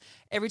relationships.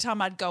 Every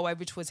time I'd go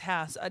over to his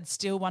house, I'd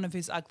steal one of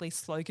his ugly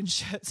slogan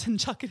shirts and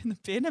chuck it in the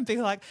bin and be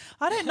like,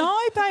 I don't know,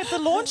 babe, the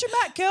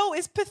laundromat girl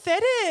is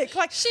pathetic.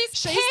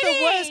 She's the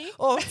worst.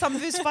 Or some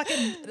of his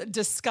fucking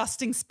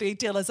disgusting speed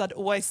dealers, I'd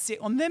always sit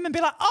on them and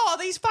be like, oh,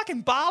 these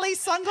fucking Bali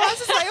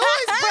sunglasses, they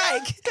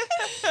always break.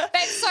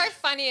 That's so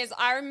funny is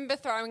I remember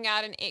throwing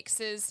out an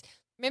ex's.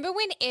 Remember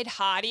when Ed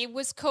Hardy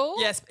was cool?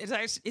 Yes,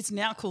 it's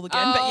now cool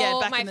again, but yeah,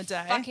 back in the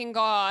day. Oh, my fucking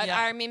God. Yeah.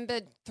 I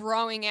remember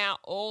throwing out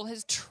all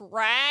his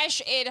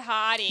trash Ed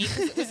Hardy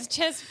because it was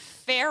just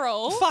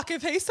feral. Fuck,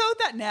 if he sold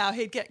that now,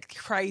 he'd get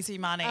crazy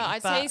money.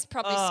 I'd say he's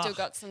probably still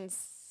got some,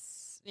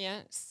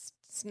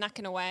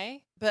 snucking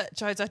away. But,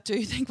 Jodes, I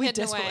do think we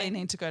desperately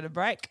need to go to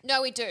break.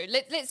 No, we do.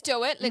 Let's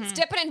do it. Let's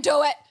dip it and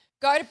do it.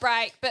 Go to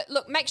break. But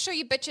look, make sure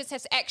you bitches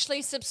has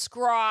actually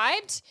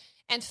subscribed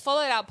and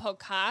followed our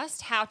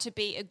podcast, How to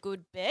Be a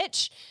Good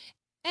Bitch.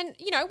 And,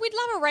 we'd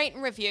love a rate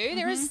and review.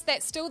 There is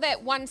still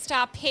that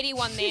 1-star petty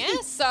one there.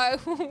 So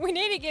we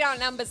need to get our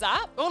numbers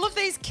up. All of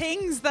these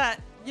kings that,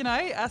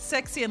 are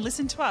sexy and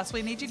listen to us,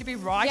 we need you to be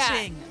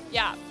writing.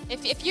 Yeah.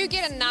 If you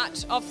get a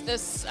nut off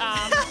this... you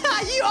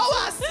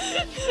owe us!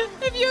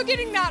 If you're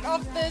getting nut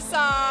off this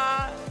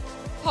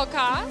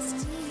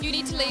podcast, you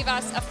need to leave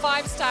us a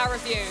 5-star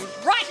review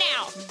right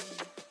now.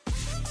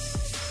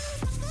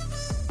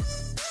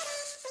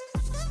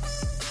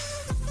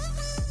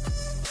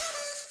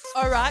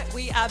 All right,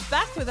 we are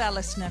back with our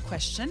listener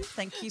question.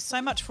 Thank you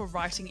so much for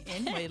writing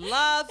in. We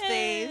love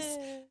these.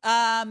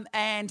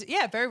 And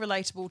yeah, very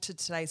relatable to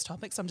today's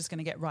topic, so I'm just going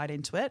to get right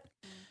into it.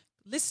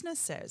 Listener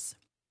says,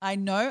 I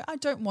know I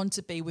don't want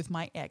to be with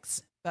my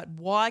ex, but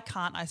why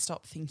can't I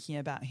stop thinking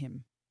about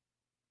him?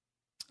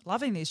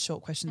 Loving these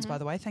short questions, by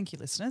the way. Thank you,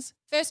 listeners.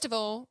 First of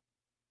all,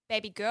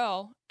 baby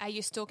girl, are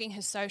you stalking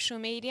his social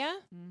media?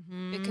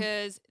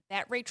 Because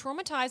that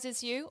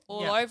re-traumatizes you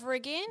all over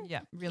again.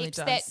 Yeah, really Keeps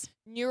does. that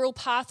neural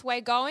pathway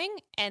going,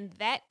 and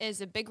that is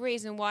a big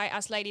reason why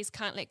us ladies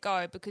can't let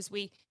go, because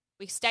we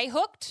stay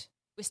hooked,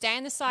 we stay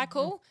in the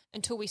cycle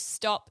until we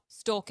stop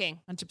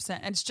stalking. 100%.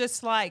 And it's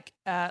just like,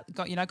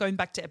 going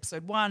back to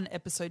episode 1,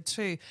 episode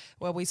 2,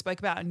 where we spoke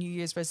about our New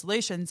Year's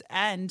resolutions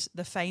and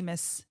the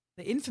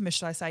infamous,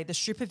 should I say, the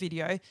stripper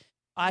video.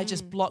 I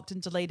just blocked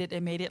and deleted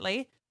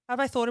immediately. Have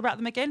I thought about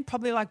them again?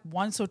 Probably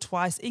once or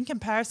twice in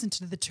comparison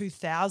to the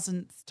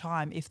 2000th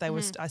time if they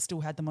were I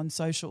still had them on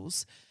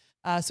socials.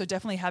 So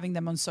definitely having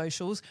them on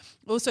socials.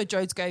 Also,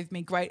 Jodes gave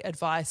me great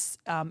advice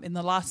in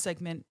the last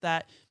segment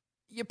that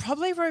you're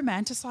probably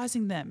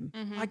romanticizing them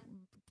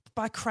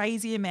by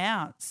crazy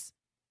amounts.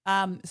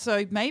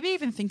 So maybe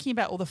even thinking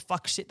about all the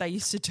fuck shit they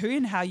used to do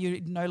and how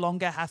you no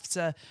longer have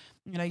to,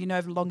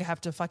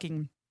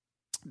 fucking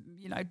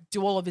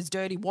do all of his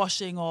dirty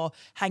washing or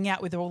hang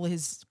out with all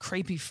his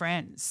creepy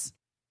friends.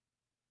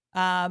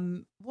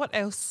 What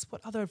else?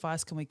 What other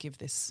advice can we give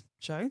this,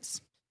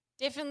 Jones?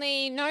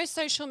 Definitely no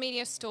social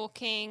media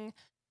stalking.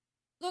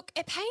 Look,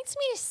 it pains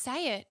me to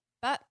say it,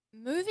 but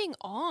moving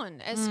on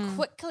as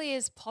quickly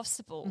as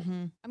possible.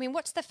 Mm-hmm. I mean,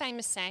 what's the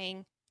famous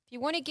saying? If you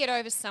want to get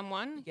over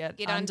someone, Get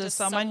get under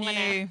someone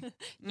new.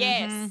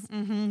 Yes.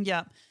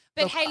 Yeah.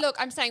 But hey, look,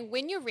 I'm saying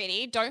when you're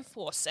ready, don't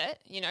force it.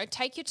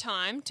 Take your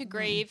time to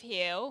grieve,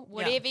 heal,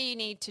 whatever you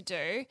need to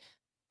do.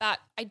 But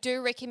I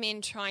do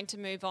recommend trying to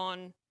move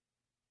on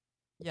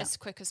as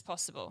quick as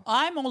possible.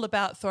 I'm all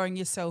about throwing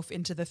yourself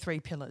into the 3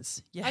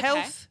 pillars: your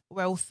health,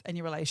 wealth, and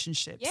your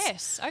relationships.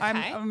 Yes, okay.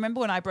 I remember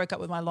when I broke up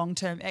with my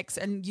long-term ex,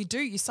 and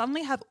you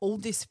suddenly have all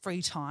this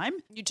free time.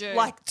 You do.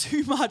 Like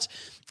too much.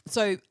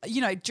 So,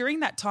 during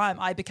that time,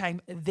 I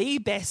became the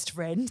best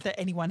friend that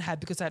anyone had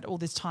because I had all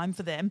this time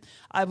for them.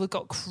 I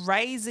got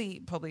crazy,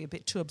 probably a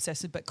bit too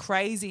obsessive, but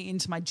crazy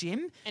into my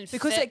gym and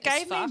because fit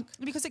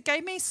it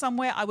gave me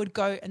somewhere I would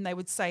go and they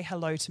would say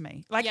hello to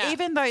me.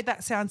 Even though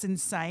that sounds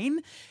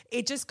insane,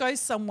 it just goes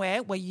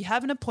somewhere where you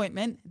have an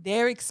appointment,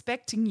 they're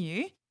expecting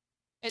you.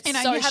 It's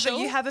social.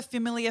 You have a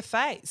familiar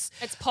face.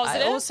 It's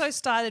positive. I also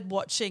started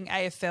watching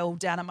AFL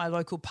down at my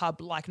local pub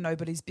like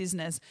nobody's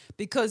business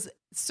because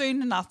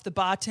soon enough the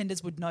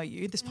bartenders would know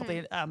you. This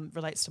probably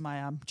relates to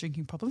my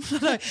drinking problem.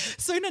 No,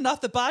 soon enough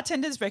the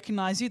bartenders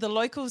recognise you. The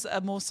locals are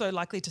more so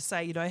likely to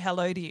say,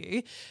 hello to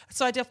you.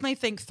 So I definitely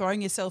think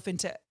throwing yourself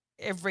into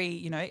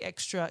every,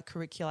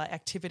 extracurricular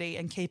activity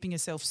and keeping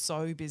yourself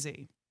so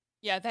busy.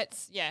 Yeah,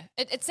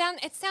 It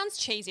sounds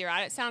cheesy,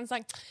 right? It sounds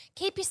like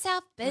keep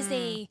yourself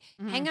busy,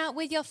 hang out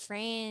with your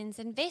friends,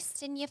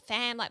 invest in your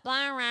fam, like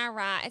blah rah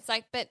rah. It's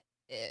like, but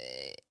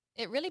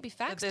it really be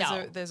facts.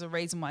 There's a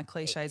reason why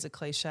cliches are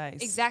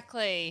cliches.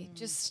 Exactly.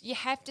 Just you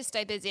have to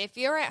stay busy. If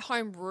you're at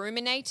home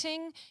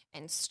ruminating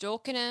and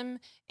stalking them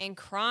and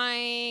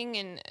crying,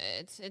 and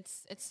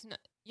it's not,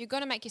 you're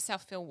gonna make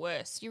yourself feel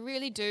worse. You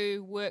really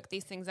do work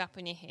these things up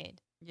in your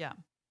head. Yeah.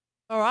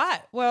 All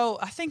right. Well,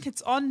 I think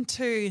it's on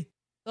to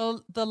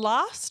the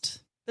last,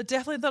 but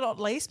definitely not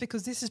least,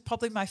 because this is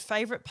probably my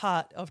favourite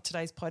part of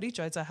today's potty,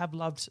 Jodes. I have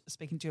loved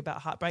speaking to you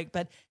about heartbreak,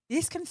 but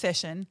this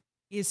confession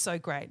is so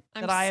great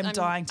that I am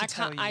dying to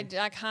tell you. I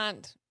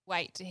can't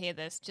wait to hear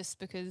this just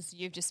because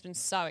you've just been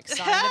so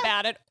excited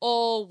about it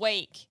all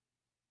week.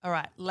 All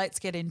right, let's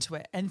get into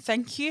it. And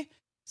thank you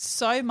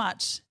so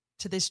much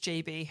to this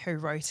GB who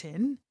wrote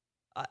in.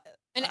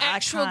 An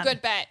actual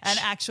good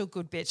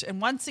bitch.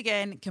 And once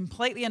again,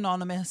 completely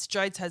anonymous.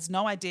 Jodes has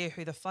no idea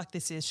who the fuck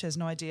this is. She has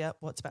no idea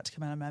what's about to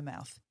come out of my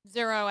mouth.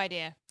 Zero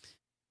idea.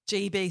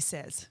 GB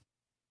says,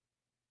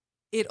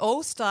 it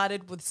all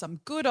started with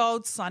some good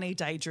old sunny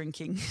day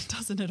drinking,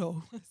 doesn't it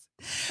all?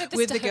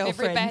 With the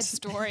girlfriend. Every bad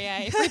story,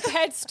 Every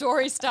bad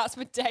story starts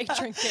with day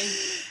drinking.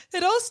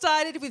 It all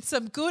started with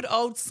some good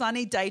old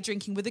sunny day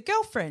drinking with a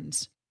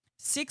girlfriend.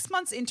 6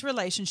 months into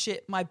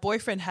relationship, my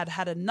boyfriend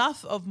had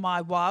enough of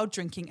my wild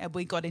drinking and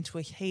we got into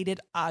a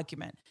heated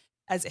argument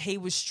as he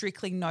was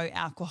strictly no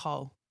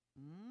alcohol.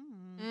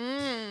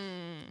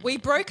 We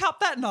broke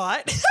up that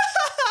night.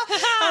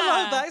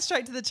 I love that,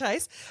 straight to the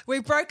chase.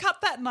 We broke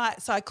up that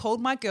night, so I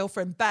called my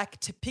girlfriend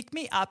back to pick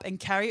me up and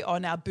carry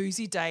on our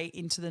boozy day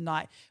into the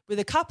night with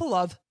a couple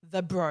of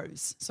the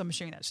bros. So I'm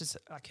assuming that's just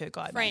like her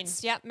guy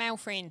friends. Yep, male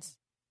friends.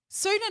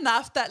 Soon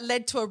enough, that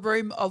led to a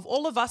room of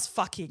all of us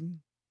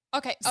fucking.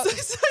 Okay. Oh,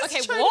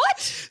 okay. What?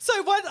 So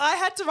I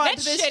had to write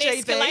to this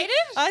GB. Escalated?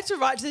 I had to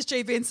write to this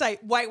GB and say,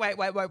 wait.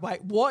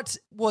 What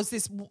was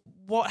this?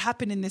 What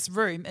happened in this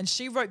room? And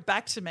she wrote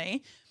back to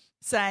me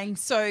saying,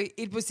 so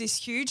it was this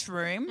huge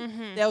room.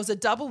 Mm-hmm. There was a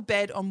double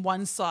bed on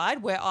one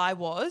side where I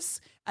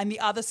was, and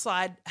the other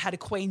side had a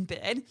queen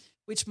bed,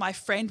 which my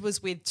friend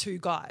was with 2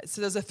 guys.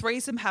 So there was a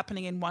threesome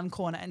happening in one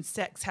corner and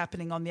sex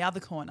happening on the other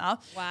corner.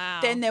 Wow.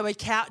 Then there were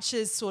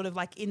couches sort of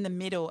like in the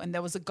middle, and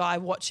there was a guy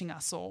watching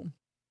us all.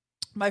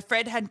 My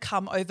friend had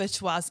come over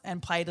to us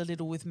and played a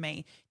little with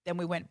me. Then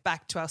we went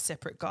back to our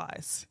separate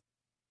guys.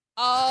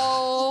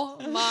 Oh,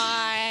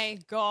 my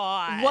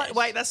God. What?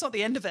 Wait, that's not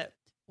the end of it.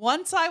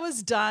 Once I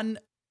was done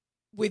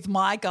with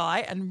my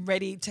guy and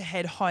ready to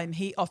head home,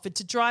 he offered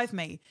to drive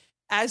me.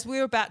 As we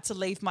were about to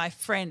leave my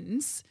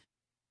friends,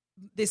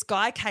 this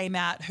guy came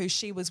out who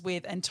she was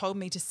with and told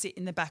me to sit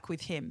in the back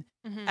with him.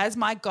 Mm-hmm. As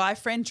my guy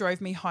friend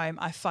drove me home,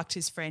 I fucked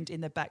his friend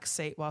in the back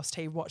seat whilst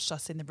he watched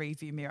us in the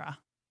rearview mirror.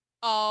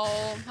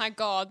 Oh, my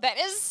God. That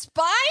is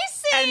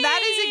spicy. And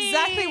that is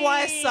exactly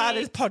why I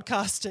started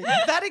podcasting.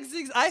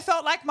 I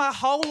felt like my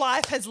whole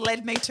life has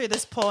led me to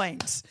this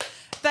point.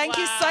 Thank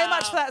you so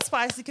much for that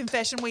spicy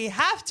confession. We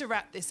have to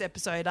wrap this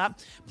episode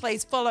up.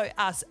 Please follow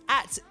us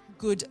at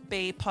Good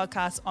Bee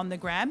Podcast on the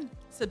gram.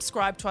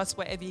 Subscribe to us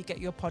wherever you get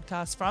your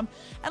podcast from.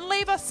 And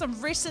leave us some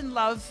written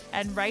love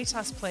and rate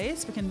us,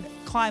 please. We can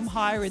climb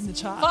higher in the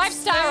charts.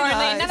 5-star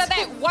only. None of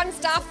that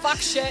 1-star fuck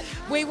shit.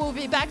 We will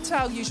be back to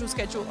our usual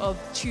schedule of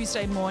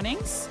Tuesday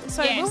mornings.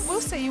 So we'll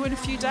see you in a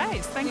few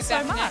days. Thanks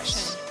so much.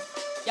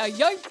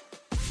 Yo.